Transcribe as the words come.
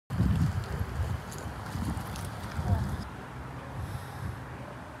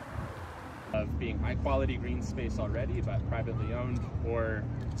being high quality green space already, but privately owned, or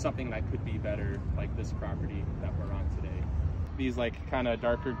something that could be better, like this property that we're on today. These like kind of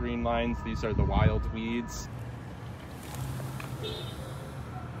darker green lines, these are the wild weeds.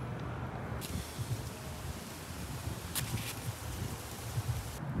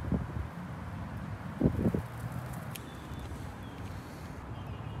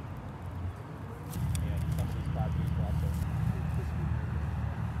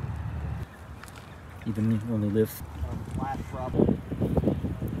 Even when we live Flat rubble.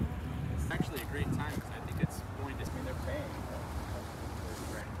 It's actually a great time because I think it's going to mean they're paying.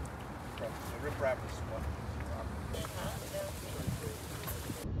 The riprap is what.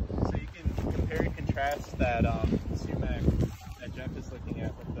 So you can compare and contrast that sumac that Jeff is looking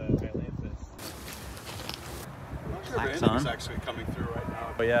at with the Atlantis. I'm not sure if anything's actually coming through right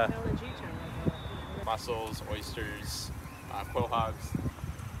now. But yeah. Mussels, oysters, quahogs.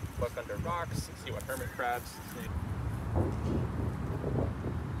 Look under rocks, see what hermit crabs.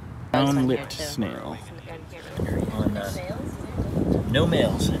 brown-lipped snail. No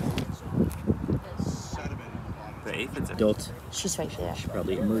males. The aphids are Adult. She's right there. Should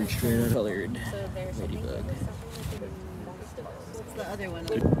probably emerge colored ladybug. What's the other one?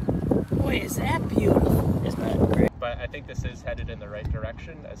 Boy, is that beautiful. Isn't that great? But I think this is headed in the right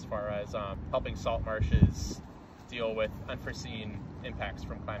direction as far as helping salt marshes deal with unforeseen impacts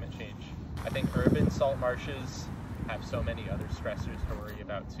from climate change. I think urban salt marshes have so many other stressors to worry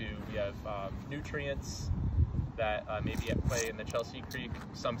about too. We have nutrients that may be at play in the Chelsea Creek.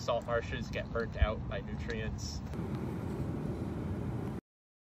 Some salt marshes get burnt out by nutrients.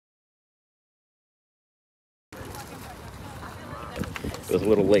 It was a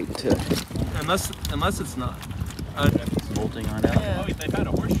little late to Unless it's not. bolting on out. Oh, they've had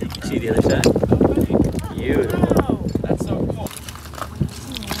a horseshoe crab. See the other side? Oh, Beautiful. wow. That's so cool.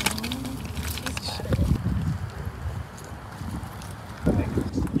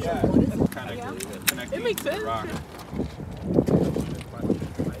 Yeah, that's kind of connected. It makes sense. Rock.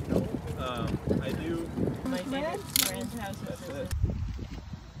 I do. My friend's house is it.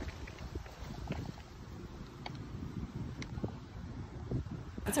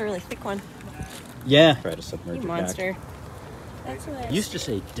 That's a really thick one. Yeah. Try to submerge You it monster. back. That's what Used to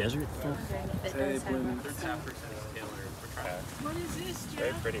say desert folk. What is this, Jeff?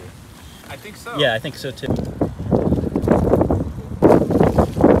 Very pretty. I think so. Yeah, I think so too.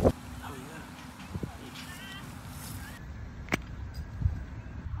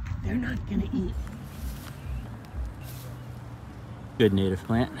 They're not gonna eat. Good native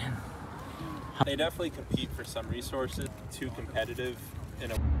plant. They definitely compete for some resources. Too competitive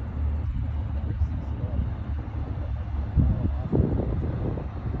in a.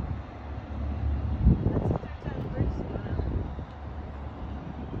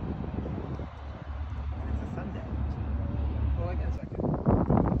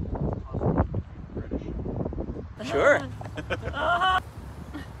 Sure.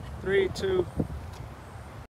 3, 2.